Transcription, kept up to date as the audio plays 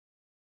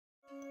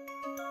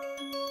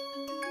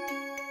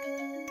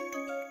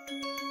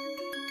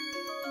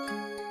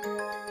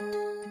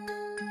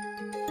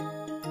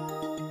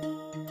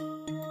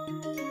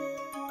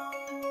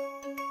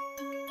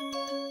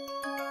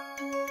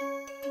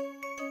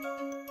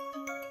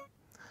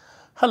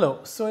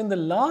Hello, so in the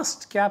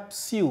last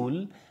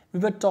capsule, we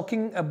were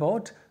talking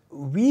about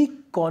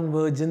weak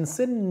convergence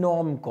and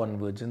norm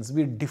convergence.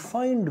 We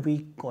defined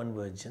weak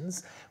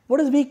convergence. What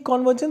is weak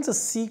convergence? A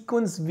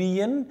sequence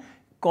Vn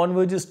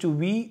converges to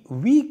V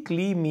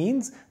weakly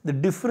means the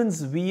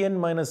difference Vn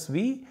minus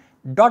V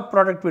dot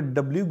product with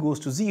W goes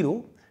to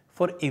 0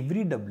 for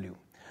every W.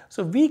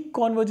 So weak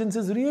convergence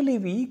is really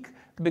weak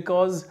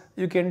because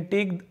you can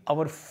take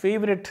our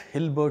favorite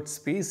Hilbert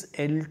space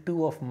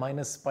L2 of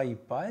minus pi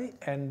pi,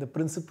 and the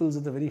principles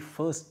of the very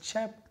first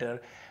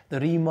chapter, the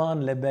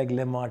Riemann-Lebesgue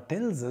lemma,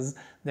 tells us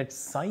that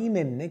sin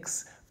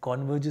nx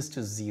converges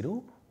to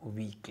 0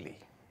 weakly.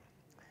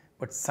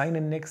 But sin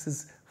nx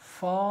is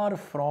far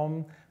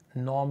from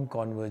norm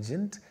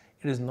convergent.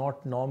 It is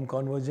not norm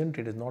convergent,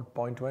 it is not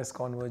pointwise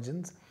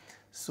convergence.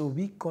 So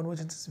weak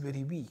convergence is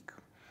very weak.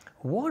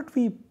 What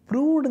we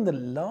proved in the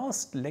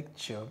last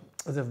lecture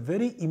is a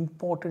very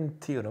important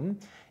theorem.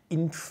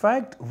 In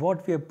fact,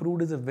 what we have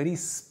proved is a very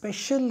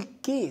special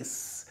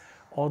case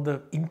of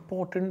the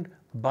important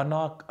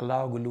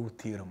Banach-Alaoglu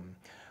theorem.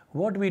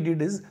 What we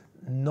did is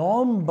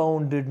norm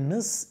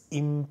boundedness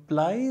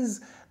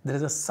implies there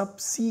is a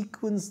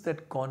subsequence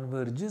that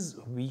converges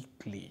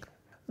weakly.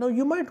 Now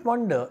you might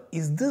wonder,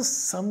 is this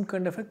some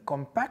kind of a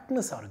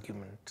compactness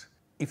argument?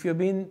 If you have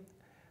been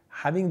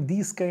having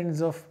these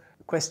kinds of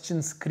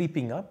questions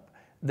creeping up,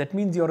 that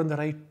means you are on the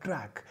right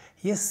track.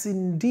 Yes,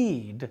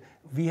 indeed,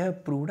 we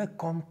have proved a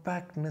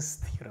compactness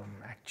theorem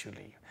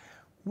actually.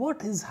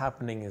 What is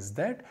happening is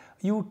that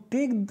you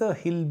take the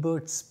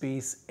Hilbert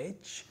space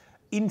H,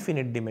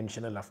 infinite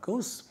dimensional of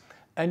course,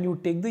 and you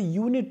take the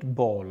unit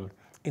ball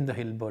in the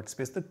Hilbert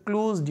space. The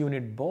closed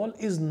unit ball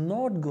is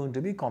not going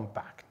to be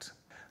compact.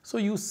 So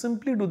you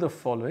simply do the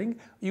following: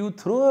 you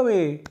throw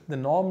away the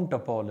norm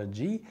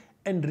topology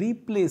and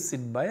replace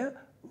it by a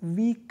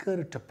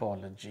weaker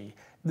topology.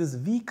 This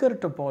weaker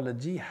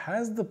topology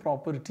has the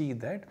property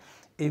that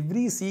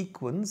every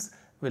sequence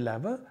will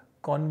have a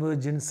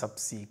convergent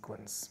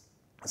subsequence.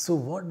 So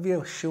what we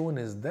have shown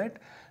is that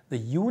the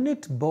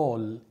unit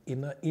ball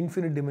in an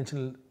infinite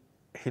dimensional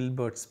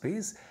Hilbert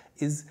space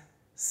is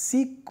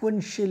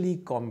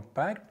sequentially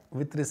compact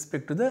with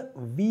respect to the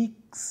weak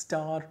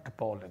star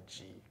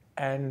topology.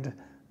 And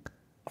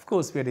of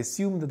course, we had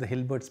assumed that the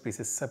Hilbert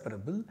space is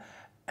separable,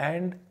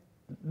 and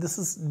this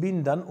has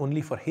been done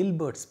only for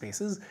Hilbert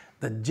spaces.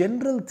 The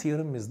general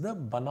theorem is the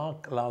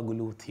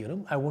Banach-Alaoglu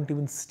theorem. I won't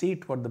even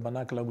state what the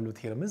Banach-Alaoglu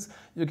theorem is.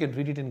 You can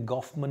read it in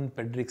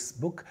Goffman-Pedrick's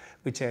book,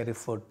 which I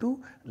referred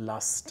to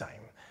last time.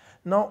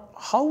 Now,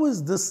 how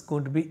is this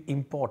going to be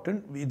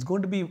important? It's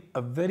going to be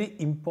a very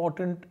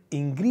important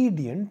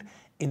ingredient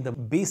in the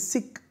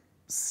basic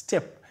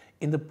step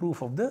in the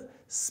proof of the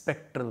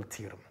spectral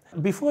theorem.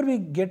 Before we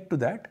get to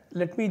that,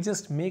 let me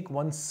just make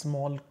one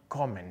small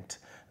comment.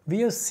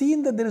 We have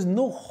seen that there is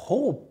no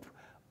hope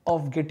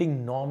of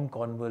getting norm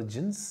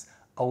convergence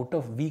out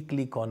of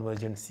weakly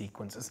convergent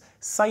sequences.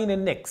 Sin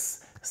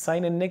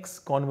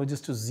nx converges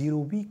to 0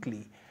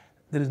 weakly.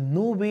 There is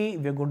no way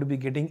we are going to be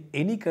getting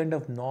any kind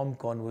of norm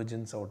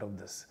convergence out of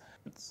this.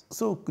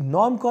 So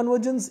norm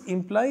convergence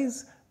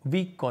implies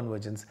weak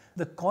convergence.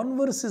 The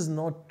converse is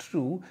not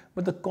true,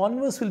 but the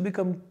converse will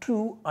become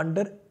true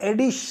under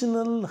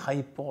additional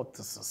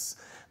hypothesis.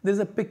 There is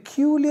a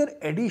peculiar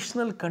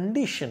additional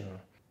condition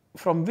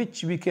from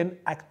which we can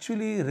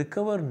actually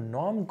recover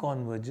norm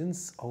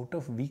convergence out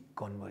of weak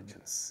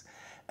convergence.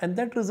 And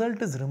that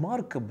result is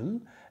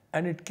remarkable,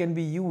 and it can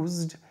be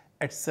used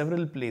at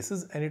several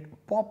places, and it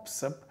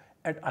pops up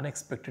at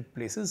unexpected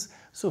places.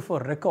 So for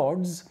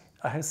records,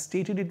 I have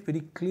stated it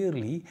very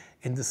clearly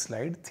in this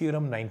slide,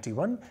 theorem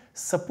 91.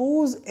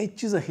 Suppose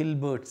H is a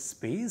Hilbert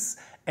space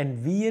and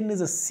Vn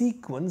is a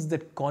sequence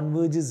that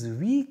converges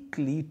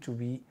weakly to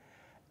V,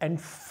 and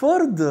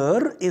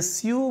further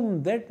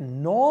assume that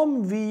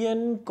norm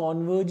Vn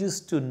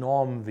converges to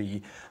norm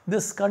V.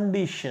 This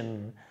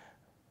condition,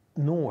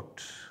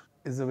 note,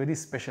 is a very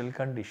special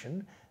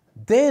condition.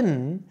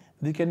 Then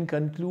we can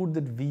conclude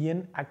that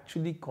Vn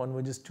actually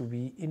converges to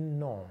V in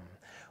norm.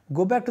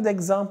 Go back to the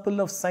example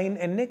of sin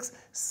nx.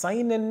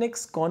 Sin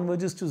nx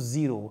converges to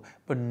 0,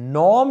 but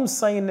norm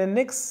sin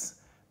nx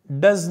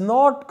does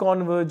not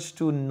converge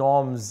to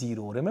norm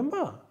 0.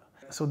 Remember?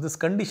 So this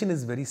condition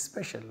is very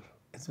special.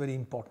 It's a very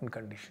important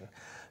condition.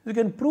 We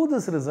can prove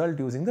this result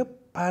using the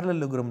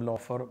parallelogram law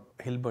for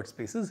Hilbert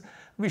spaces.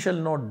 We shall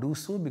not do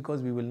so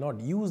because we will not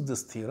use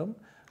this theorem.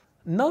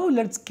 Now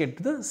let's get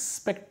to the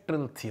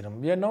spectral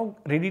theorem. We are now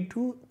ready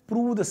to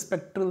prove the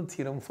spectral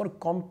theorem for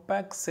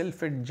compact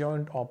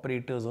self-adjoint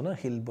operators on a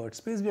Hilbert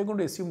space. We are going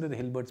to assume that the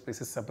Hilbert space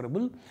is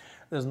separable.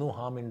 There is no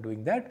harm in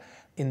doing that.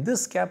 In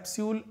this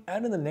capsule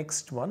and in the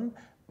next one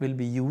will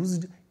be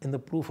used in the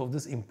proof of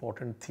this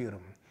important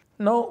theorem.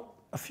 Now,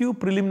 a few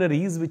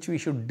preliminaries which we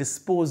should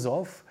dispose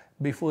of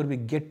before we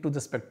get to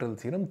the spectral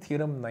theorem.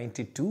 Theorem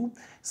 92.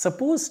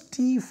 Suppose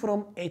T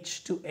from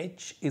H to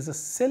H is a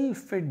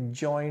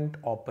self-adjoint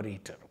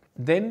operator.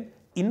 Then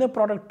inner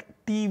product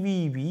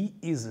TVV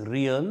is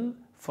real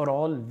for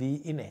all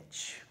V in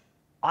H.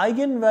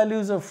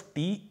 Eigenvalues of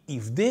T,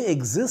 if they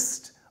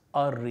exist,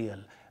 are real.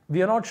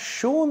 We are not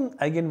shown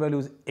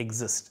eigenvalues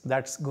exist.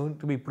 That's going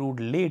to be proved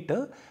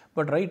later.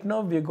 But right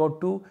now we have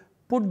got to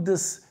put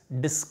this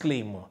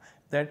disclaimer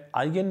that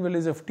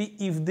eigenvalues of t,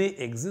 if they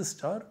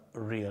exist, are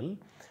real.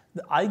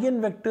 The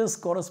eigenvectors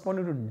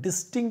corresponding to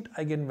distinct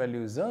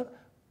eigenvalues are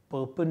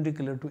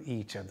perpendicular to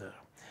each other.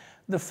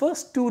 The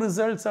first two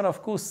results are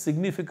of course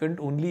significant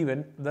only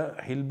when the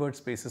Hilbert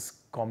space is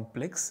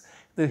complex.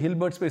 The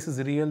Hilbert space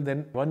is real,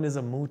 then one is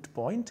a moot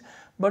point.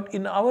 But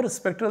in our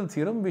spectral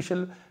theorem, we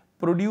shall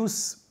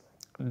produce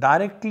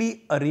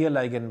directly a real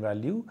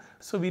eigenvalue.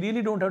 So we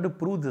really don't have to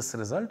prove this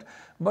result.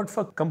 But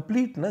for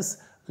completeness,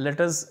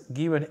 let us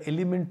give an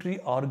elementary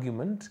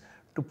argument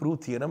to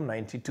prove theorem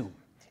 92,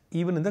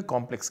 even in the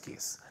complex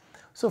case.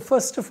 So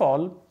first of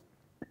all,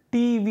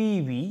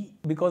 TVV,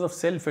 because of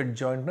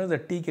self-adjointness, the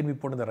t can be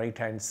put on the right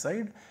hand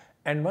side,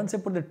 and once I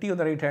put the t on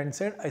the right hand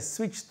side, I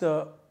switch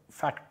the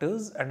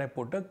factors and I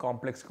put a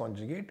complex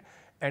conjugate,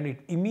 and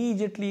it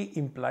immediately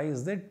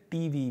implies that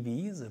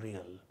TVV is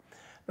real.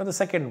 Now the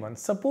second one,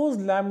 suppose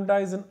lambda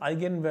is an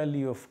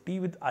eigenvalue of t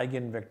with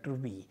eigenvector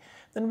v.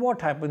 Then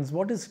what happens?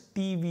 What is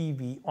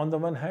TVV? On the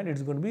one hand,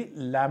 it's going to be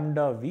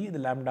lambda v. The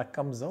lambda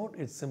comes out.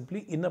 It's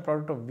simply inner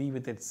product of v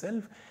with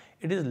itself.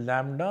 It is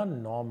lambda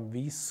norm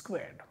v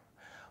squared.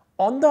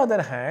 On the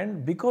other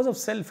hand, because of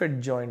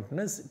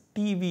self-adjointness,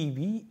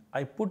 TVV,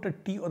 I put a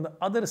t on the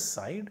other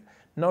side.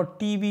 Now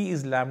TV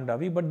is lambda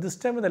v, but this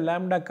time when the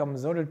lambda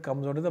comes out, it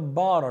comes out with a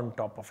bar on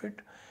top of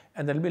it.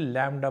 And there will be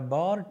lambda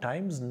bar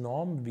times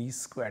norm v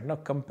squared. Now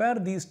compare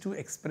these two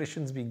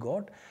expressions we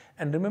got,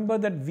 and remember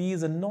that v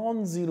is a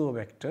non-zero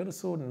vector,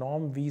 so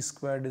norm v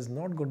squared is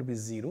not going to be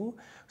 0.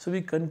 So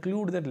we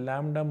conclude that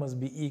lambda must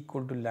be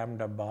equal to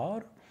lambda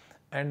bar,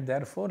 and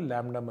therefore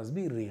lambda must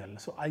be real.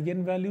 So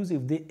eigenvalues,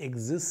 if they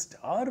exist,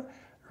 are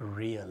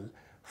real.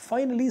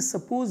 Finally,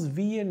 suppose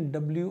v and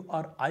w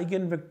are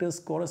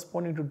eigenvectors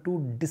corresponding to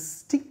two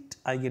distinct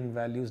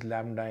eigenvalues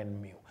lambda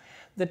and mu.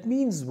 That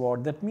means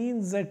what? That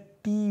means that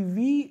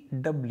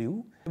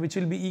TVW, which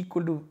will be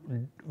equal to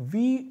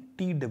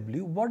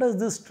VTW, what does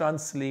this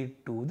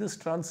translate to? This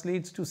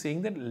translates to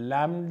saying that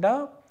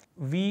lambda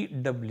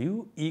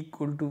VW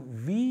equal to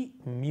V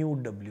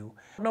mu W.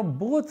 Now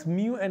both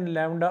mu and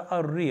lambda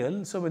are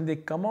real, so when they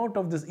come out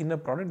of this inner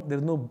product, there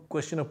is no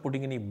question of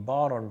putting any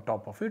bar on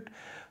top of it.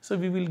 So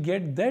we will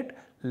get that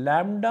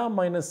lambda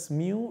minus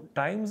mu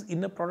times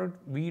inner product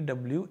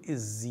VW is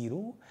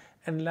 0,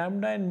 and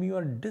lambda and mu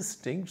are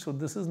distinct, so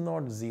this is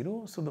not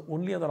 0. So the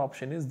only other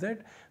option is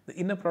that the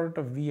inner product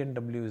of V and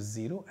W is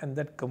 0, and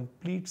that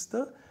completes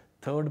the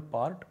third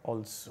part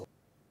also.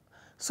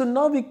 So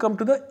now we come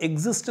to the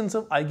existence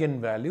of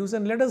eigenvalues,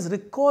 and let us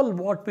recall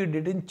what we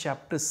did in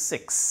chapter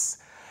 6.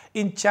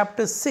 In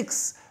chapter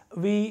 6,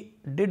 we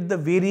did the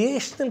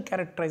variational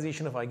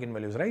characterization of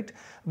eigenvalues, right?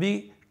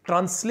 We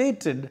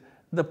translated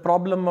the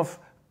problem of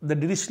the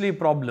Dirichlet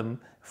problem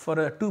for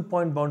a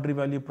 2-point boundary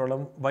value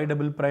problem, y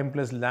double prime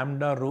plus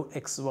lambda rho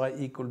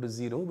xy equal to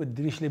 0 with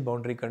Dirichlet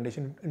boundary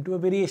condition into a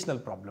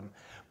variational problem.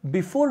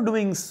 Before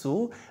doing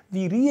so,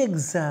 we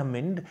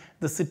re-examined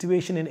the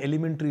situation in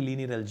elementary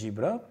linear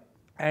algebra,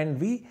 and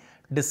we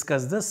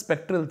discussed the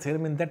spectral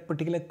theorem in that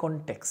particular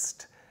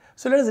context.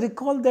 So let us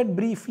recall that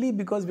briefly,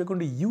 because we are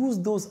going to use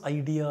those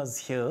ideas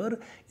here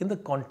in the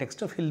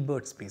context of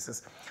Hilbert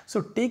spaces.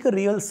 So take a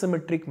real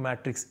symmetric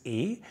matrix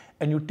A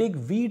and you take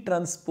V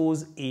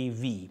transpose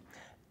AV,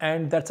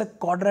 and that's a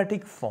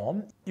quadratic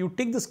form. You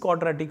take this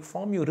quadratic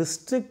form, you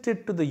restrict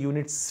it to the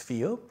unit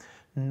sphere,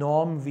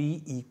 norm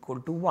V equal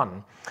to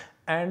 1.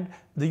 And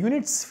the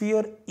unit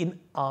sphere in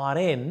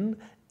Rn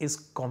is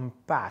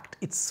compact,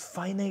 it's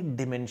finite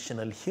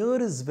dimensional.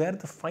 Here is where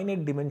the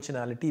finite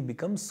dimensionality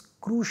becomes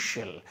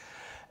crucial,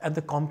 and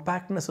the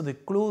compactness of the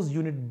closed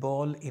unit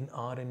ball in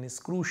Rn is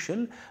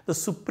crucial. The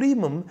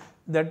supremum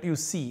that you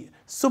see,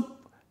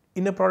 sup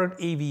inner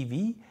product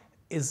AVV,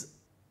 is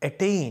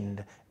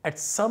attained at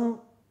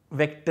some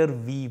vector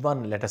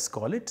V1, let us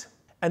call it,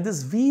 and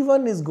this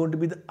V1 is going to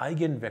be the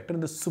eigenvector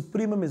and the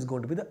supremum is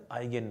going to be the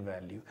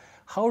eigenvalue.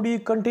 How do you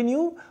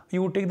continue?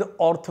 You take the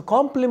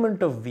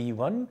orthocomplement of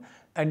V1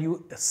 and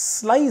you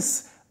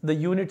slice the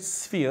unit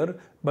sphere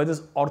by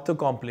this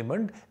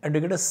orthocomplement, and you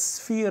get a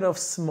sphere of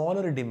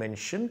smaller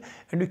dimension,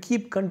 and you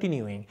keep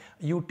continuing.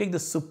 You take the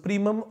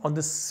supremum on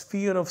the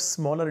sphere of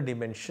smaller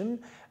dimension,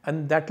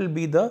 and that will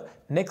be the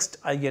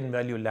next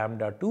eigenvalue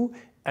lambda 2,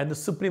 and the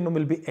supremum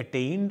will be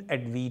attained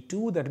at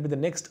V2, that will be the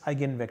next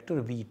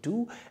eigenvector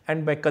V2,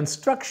 and by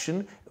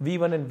construction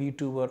V1 and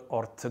V2 were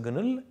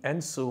orthogonal,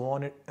 and so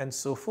on and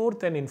so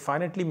forth, and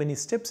infinitely many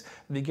steps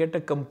we get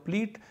a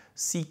complete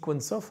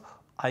sequence of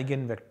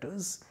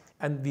eigenvectors,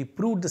 and we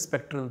proved the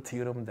spectral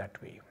theorem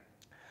that way.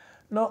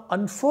 Now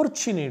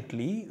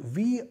unfortunately,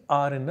 we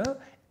are in a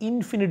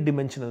infinite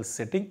dimensional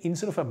setting.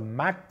 Instead of a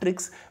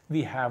matrix,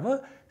 we have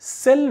a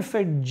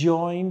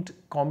self-adjoint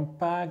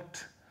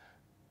compact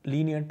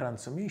linear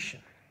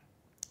transformation,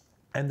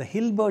 and the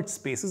Hilbert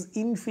space is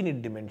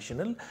infinite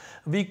dimensional.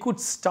 We could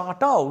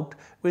start out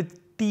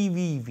with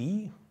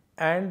TVV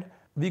and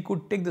we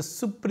could take the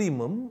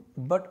supremum,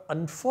 but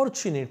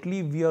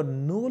unfortunately we are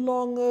no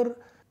longer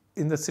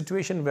in the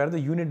situation where the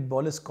unit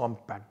ball is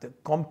compact. The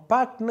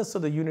compactness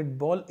of the unit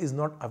ball is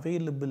not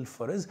available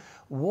for us.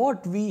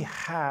 What we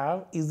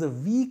have is a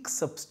weak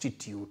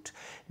substitute,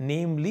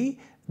 namely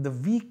the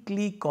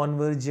weakly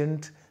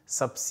convergent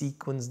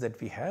subsequence that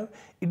we have.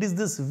 It is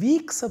this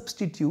weak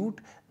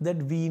substitute that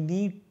we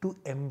need to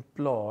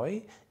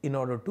employ in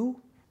order to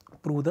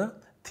prove the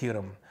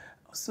theorem.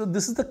 So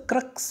this is the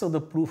crux of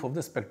the proof of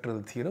the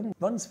spectral theorem.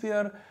 Once we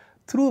are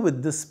through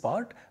with this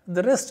part,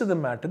 the rest of the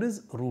matter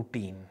is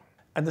routine.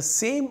 And the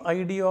same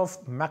idea of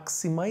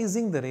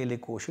maximizing the Rayleigh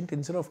quotient,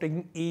 instead of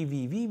taking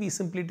AVV, we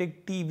simply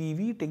take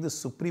TVV, take the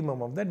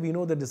supremum of that. We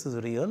know that this is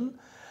real,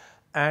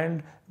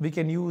 and we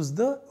can use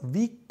the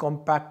weak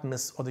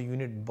compactness of the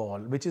unit ball,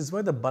 which is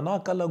why the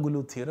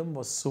Banach-Alaoglu theorem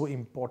was so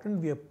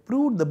important. We have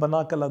proved the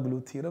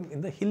Banach-Alaoglu theorem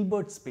in the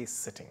Hilbert space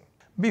setting.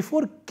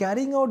 Before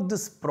carrying out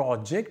this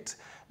project,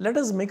 let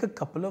us make a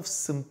couple of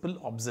simple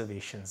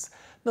observations.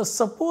 Now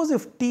suppose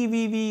if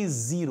TVV is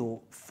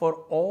 0 for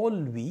all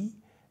V,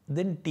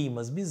 then T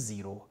must be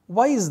 0.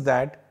 Why is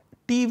that?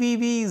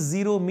 TVV is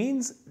 0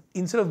 means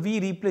instead of V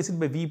replace it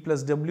by V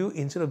plus W,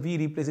 instead of V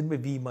replace it by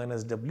V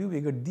minus W,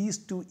 we get these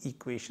two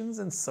equations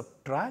and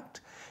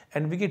subtract,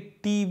 and we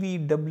get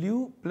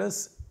TVW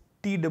plus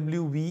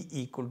TWV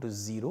equal to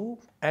 0,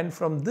 and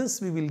from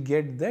this we will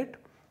get that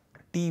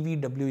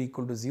TVW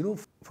equal to 0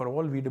 for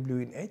all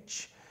VW in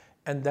H,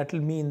 and that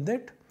will mean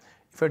that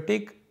if I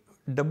take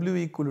W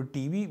equal to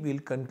TV, we will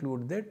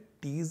conclude that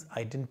T is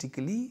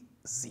identically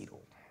 0.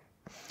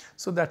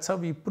 So that's how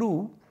we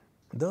prove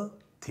the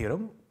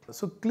theorem.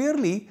 So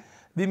clearly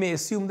we may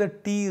assume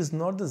that T is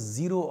not the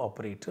 0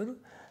 operator,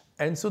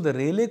 and so the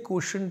Rayleigh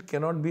quotient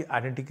cannot be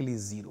identically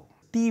 0.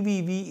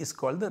 TVV is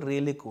called the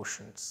Rayleigh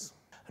quotients.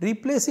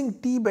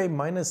 Replacing T by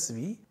minus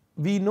V,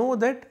 we know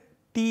that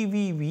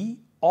TVV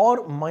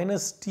or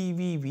minus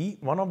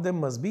TVV, one of them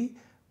must be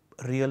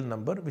real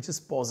number, which is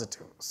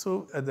positive.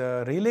 So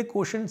the Rayleigh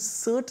quotient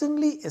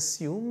certainly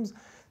assumes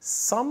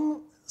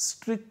some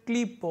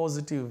strictly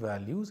positive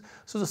values.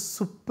 So the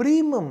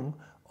supremum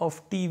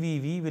of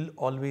TVV will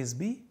always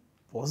be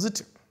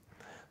positive.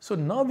 So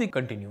now we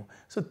continue.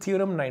 So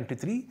theorem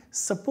 93,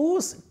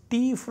 suppose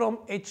T from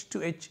H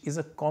to H is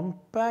a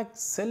compact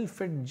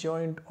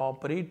self-adjoint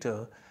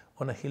operator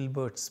on a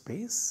Hilbert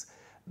space.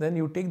 Then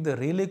you take the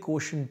Rayleigh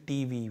quotient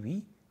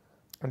TVV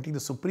and take the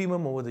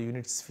supremum over the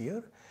unit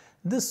sphere.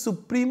 This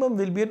supremum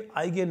will be an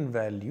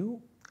eigenvalue,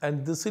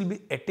 and this will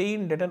be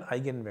attained at an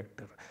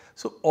eigenvector.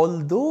 So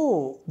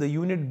although the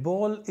unit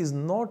ball is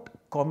not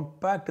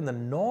compact in the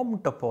norm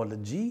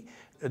topology,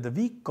 the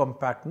weak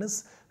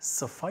compactness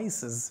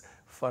suffices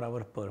for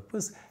our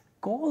purpose.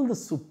 Call the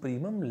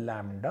supremum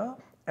lambda,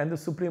 and the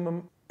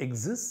supremum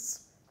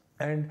exists.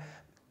 And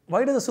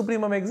why does the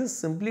supremum exist?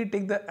 Simply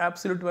take the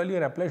absolute value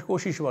and apply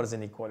Cauchy-Schwarz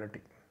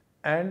inequality.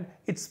 And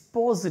it's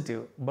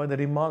positive by the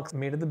remarks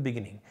made at the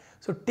beginning.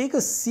 So take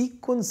a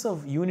sequence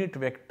of unit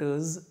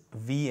vectors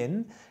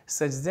Vn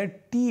such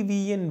that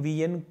Tvn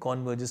Vn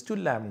converges to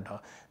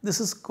lambda. This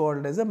is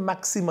called as a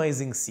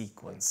maximizing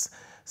sequence.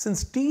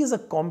 Since T is a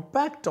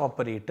compact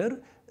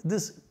operator,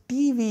 this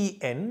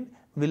Tvn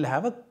will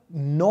have a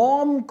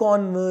norm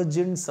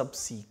convergent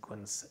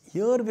subsequence.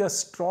 Here we are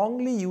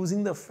strongly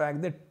using the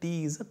fact that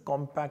T is a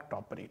compact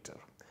operator.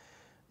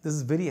 This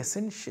is very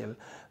essential.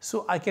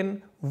 So I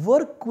can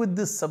work with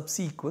this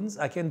subsequence.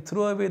 I can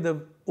throw away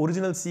the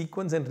original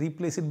sequence and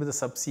replace it with a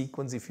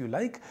subsequence if you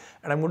like,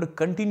 and I'm going to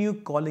continue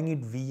calling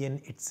it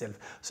Vn itself.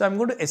 So I'm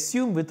going to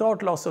assume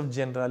without loss of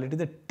generality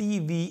that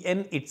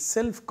Tvn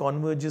itself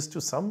converges to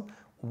some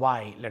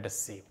y, let us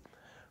say.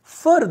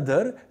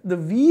 Further, the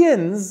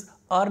Vn's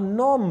are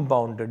norm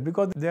bounded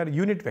because they are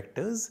unit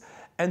vectors,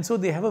 and so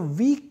they have a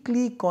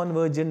weakly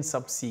convergent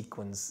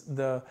subsequence,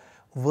 the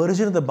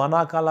version of the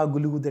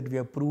Banach-Alaoglu that we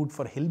have proved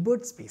for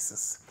Hilbert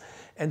spaces.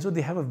 And so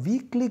they have a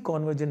weakly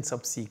convergent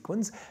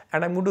subsequence,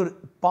 and I'm going to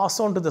pass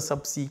on to the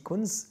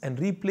subsequence and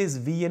replace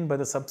Vn by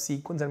the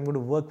subsequence. I'm going to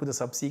work with the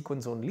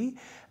subsequence only,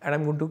 and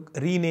I'm going to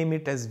rename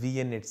it as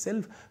Vn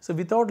itself. So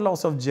without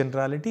loss of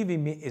generality, we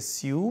may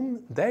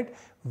assume that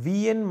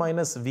Vn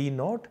minus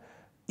V0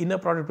 inner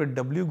product with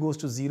W goes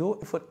to 0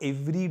 for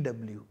every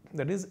W.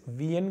 That is,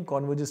 Vn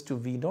converges to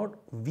V0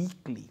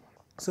 weakly.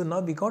 So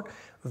now we got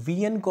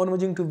Vn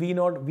converging to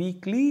V0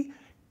 weakly,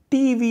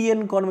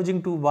 Tvn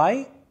converging to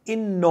Y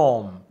in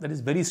norm, that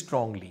is very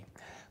strongly.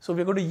 So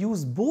we are going to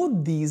use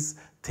both these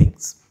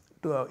things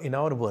in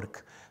our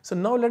work. So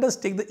now let us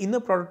take the inner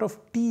product of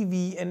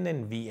Tvn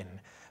and Vn,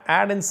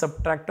 add and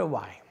subtract a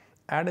Y,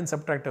 add and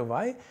subtract a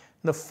Y.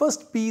 The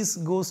first piece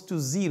goes to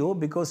 0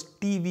 because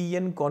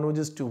Tvn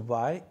converges to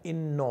Y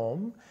in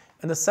norm,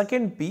 and the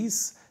second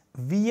piece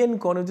Vn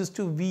converges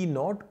to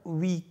V0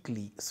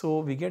 weakly. So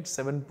we get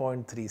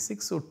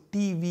 7.36. So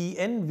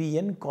Tvn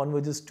Vn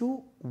converges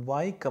to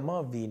Y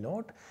comma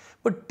V0,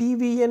 but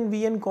Tvn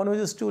Vn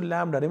converges to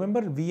lambda.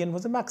 Remember, Vn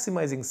was a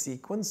maximizing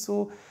sequence,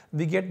 so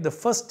we get the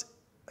first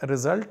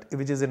result,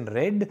 which is in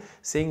red,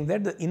 saying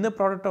that the inner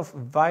product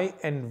of Y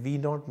and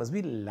V0 must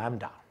be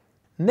lambda.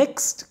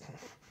 Next,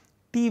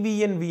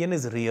 Tvn Vn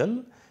is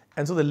real,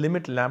 and so the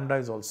limit lambda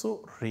is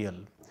also real.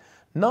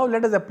 Now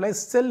let us apply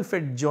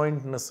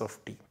self-adjointness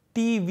of T.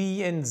 T,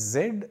 V and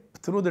Z,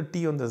 through the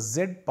T on the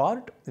Z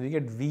part, we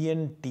get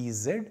Vn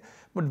Tz,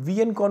 but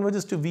Vn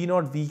converges to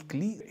V0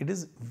 weakly, it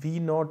is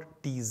V0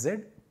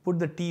 Tz, put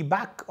the T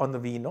back on the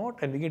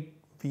V0 and we get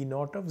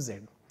V0 of Z.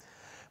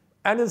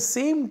 And at the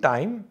same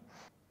time,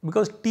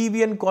 because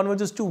Tvn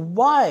converges to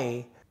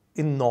Y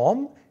in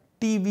norm,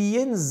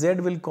 Tvn Z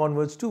will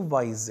converge to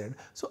Yz.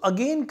 So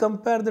again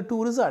compare the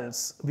two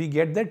results. We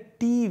get that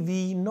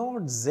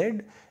Tv0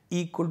 Z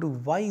equal to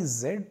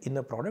Yz in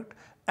a product,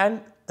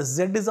 and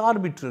Z is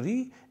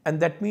arbitrary, and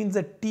that means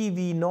that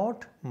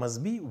Tv0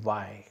 must be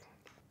Y.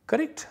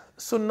 Correct?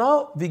 So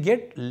now we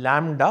get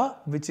lambda,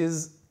 which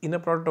is inner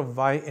product of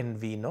Y and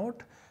V0.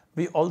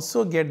 We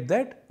also get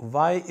that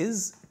Y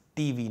is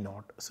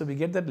Tv0. So we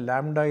get that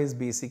lambda is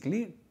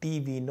basically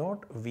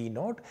Tv0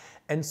 V0,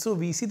 and so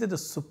we see that the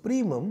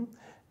supremum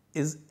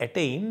is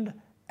attained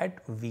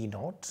at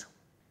V0,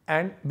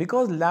 and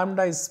because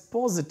lambda is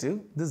positive,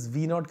 this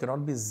V0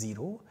 cannot be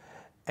 0,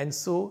 and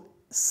so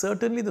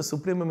certainly the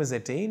supremum is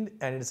attained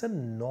and it is a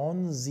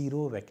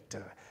non-zero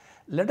vector.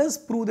 Let us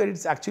prove that it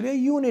is actually a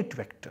unit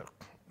vector.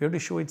 We have to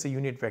show it is a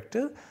unit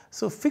vector.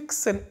 So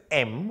fix an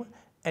M,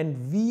 and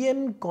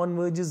Vn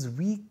converges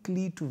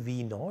weakly to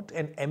V0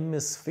 and M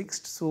is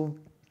fixed. So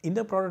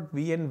inner product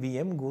Vn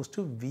Vm goes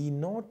to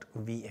V0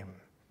 Vm.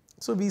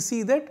 So we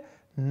see that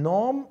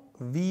norm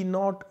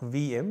V0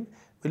 Vm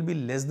will be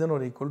less than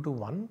or equal to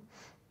 1.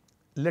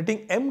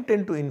 Letting M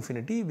tend to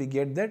infinity, we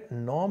get that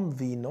norm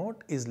V0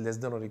 is less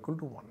than or equal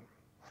to 1.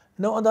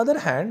 Now on the other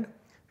hand,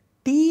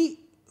 T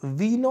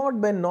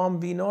V0 by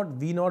norm V0,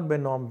 V0 by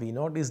norm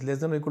V0 is less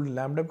than or equal to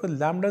lambda, because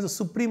lambda is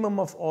the supremum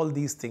of all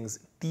these things,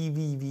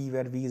 TVV,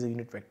 where V is a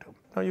unit vector.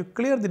 Now you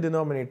clear the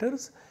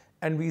denominators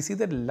and we see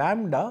that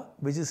lambda,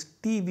 which is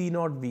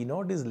TV0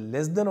 V0, is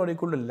less than or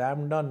equal to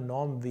lambda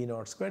norm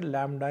V0 squared.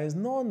 Lambda is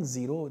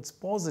non-zero, it's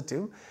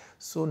positive,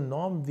 so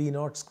norm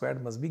V0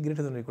 squared must be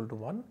greater than or equal to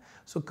 1.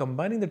 So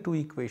combining the two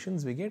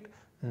equations, we get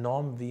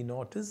norm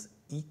V0 is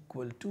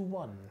equal to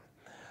 1.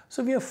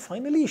 So we have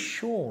finally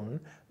shown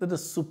that the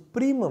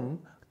supremum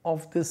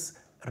of this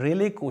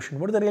Rayleigh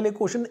quotient, what is the Rayleigh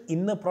quotient?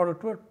 Inner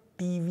product of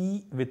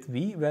TV with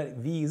V, where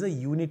V is a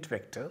unit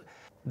vector.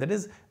 That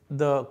is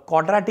the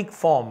quadratic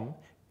form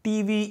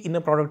TV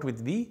inner product with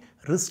V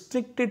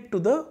restricted to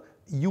the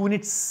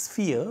unit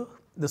sphere.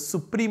 The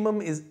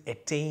supremum is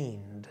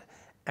attained,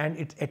 and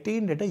it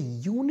attained at a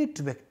unit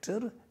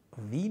vector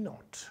V0.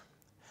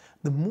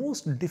 The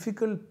most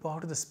difficult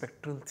part of the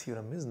spectral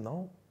theorem is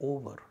now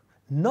over.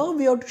 Now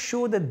we have to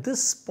show that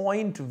this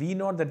point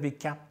V0 that we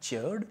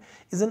captured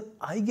is an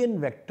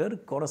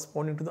eigenvector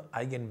corresponding to the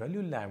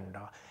eigenvalue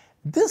lambda.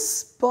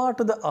 This part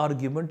of the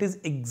argument is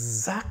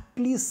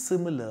exactly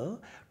similar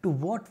to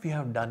what we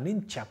have done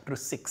in chapter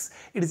 6.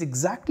 It is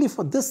exactly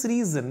for this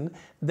reason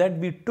that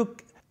we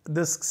took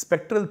this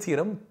spectral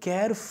theorem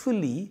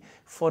carefully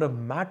for a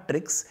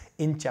matrix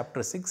in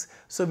chapter 6.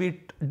 So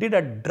we did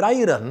a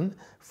dry run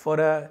for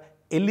a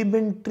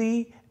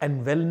elementary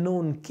and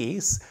well-known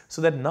case,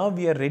 so that now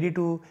we are ready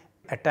to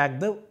attack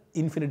the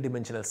infinite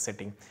dimensional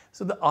setting.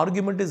 So the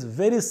argument is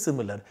very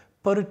similar.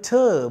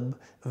 Perturb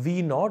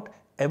V0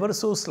 ever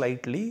so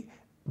slightly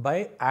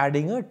by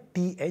adding a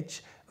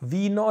th.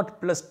 V0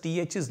 plus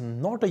th is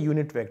not a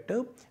unit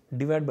vector.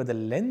 Divide by the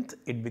length,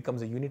 it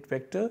becomes a unit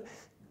vector.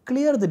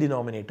 Clear the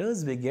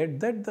denominators, we get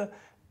that the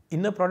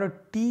inner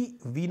product T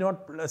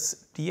V0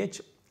 plus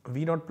th,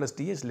 V0 plus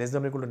th less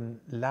than or equal to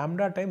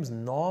lambda times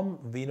norm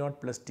V0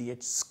 plus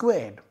th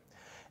squared.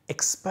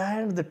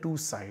 Expand the two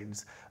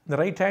sides. The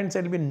right hand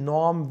side will be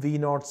norm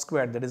V0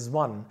 squared, that is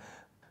 1.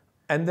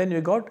 And then you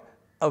got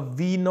a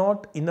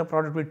V0 inner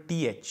product with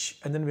th,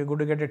 and then we are going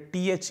to get a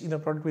th inner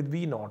product with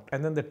V0,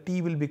 and then the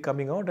t will be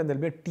coming out and there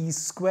will be a t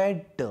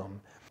squared term.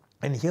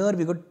 And here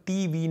we got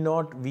t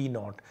V0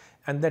 V0,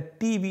 and that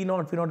t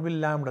V0 V0 will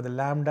lambda, the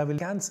lambda will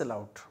cancel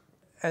out,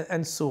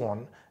 and so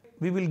on.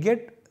 We will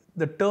get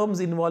the terms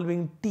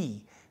involving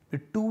t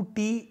with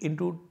 2t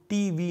into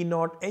t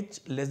V0 h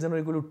less than or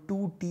equal to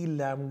 2t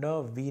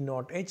lambda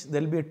V0 h.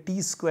 There will be a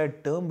t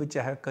squared term which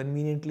I have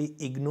conveniently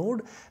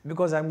ignored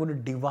because I am going to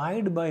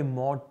divide by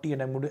mod t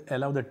and I am going to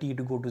allow the t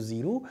to go to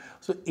 0.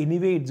 So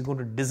anyway it is going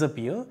to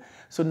disappear.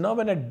 So now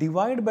when I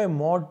divide by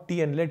mod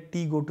t and let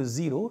t go to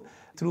 0,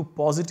 through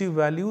positive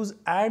values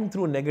and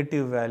through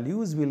negative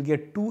values, we will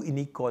get two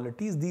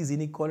inequalities. These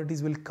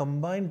inequalities will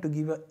combine to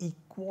give an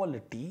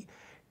equality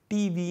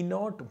t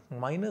V0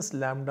 minus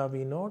lambda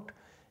V0.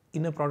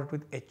 Inner product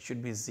with h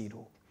should be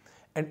 0,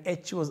 and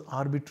h was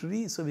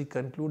arbitrary, so we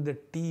conclude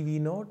that t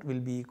V0 will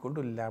be equal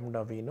to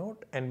lambda V0,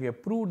 and we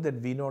have proved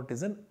that V0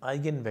 is an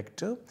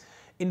eigenvector.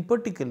 In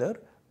particular,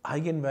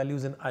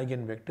 eigenvalues and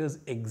eigenvectors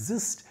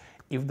exist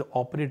if the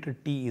operator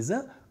t is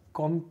a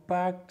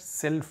compact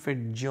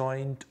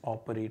self-adjoint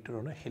operator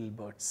on a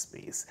Hilbert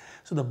space.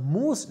 So the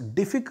most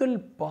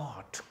difficult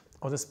part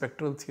of the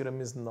spectral theorem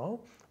is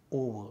now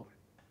over,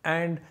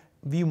 and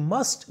we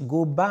must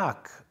go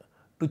back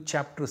to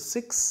chapter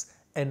 6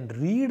 and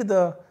read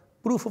the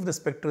proof of the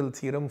spectral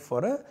theorem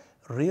for a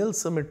real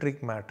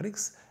symmetric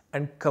matrix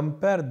and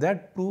compare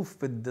that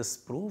proof with this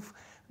proof.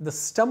 The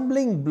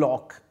stumbling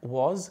block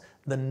was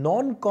the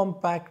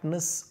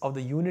non-compactness of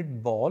the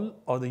unit ball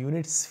or the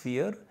unit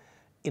sphere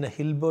in a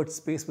Hilbert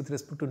space with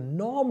respect to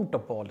norm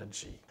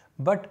topology.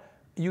 But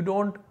you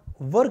don't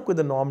work with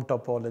the norm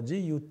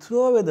topology, you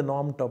throw away the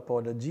norm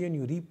topology and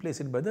you replace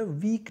it by the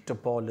weak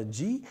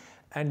topology,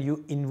 and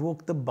you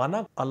invoke the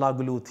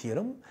Banach-Alaoglu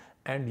theorem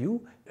and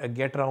you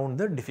get around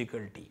the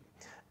difficulty.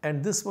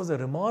 And this was a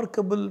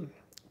remarkable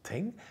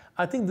thing.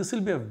 I think this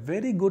will be a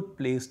very good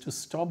place to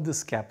stop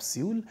this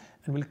capsule,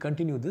 and we'll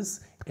continue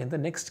this in the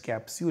next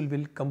capsule.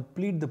 We'll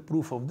complete the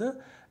proof of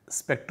the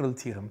spectral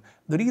theorem.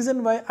 The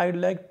reason why I'd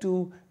like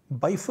to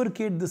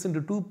bifurcate this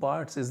into two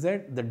parts is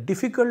that the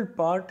difficult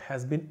part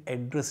has been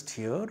addressed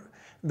here,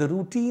 the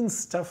routine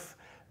stuff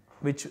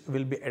which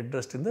will be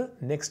addressed in the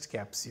next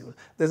capsule.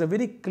 There's a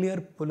very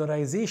clear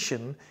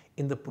polarization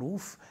in the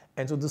proof,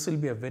 and so this will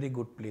be a very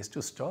good place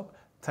to stop.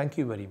 Thank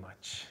you very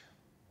much.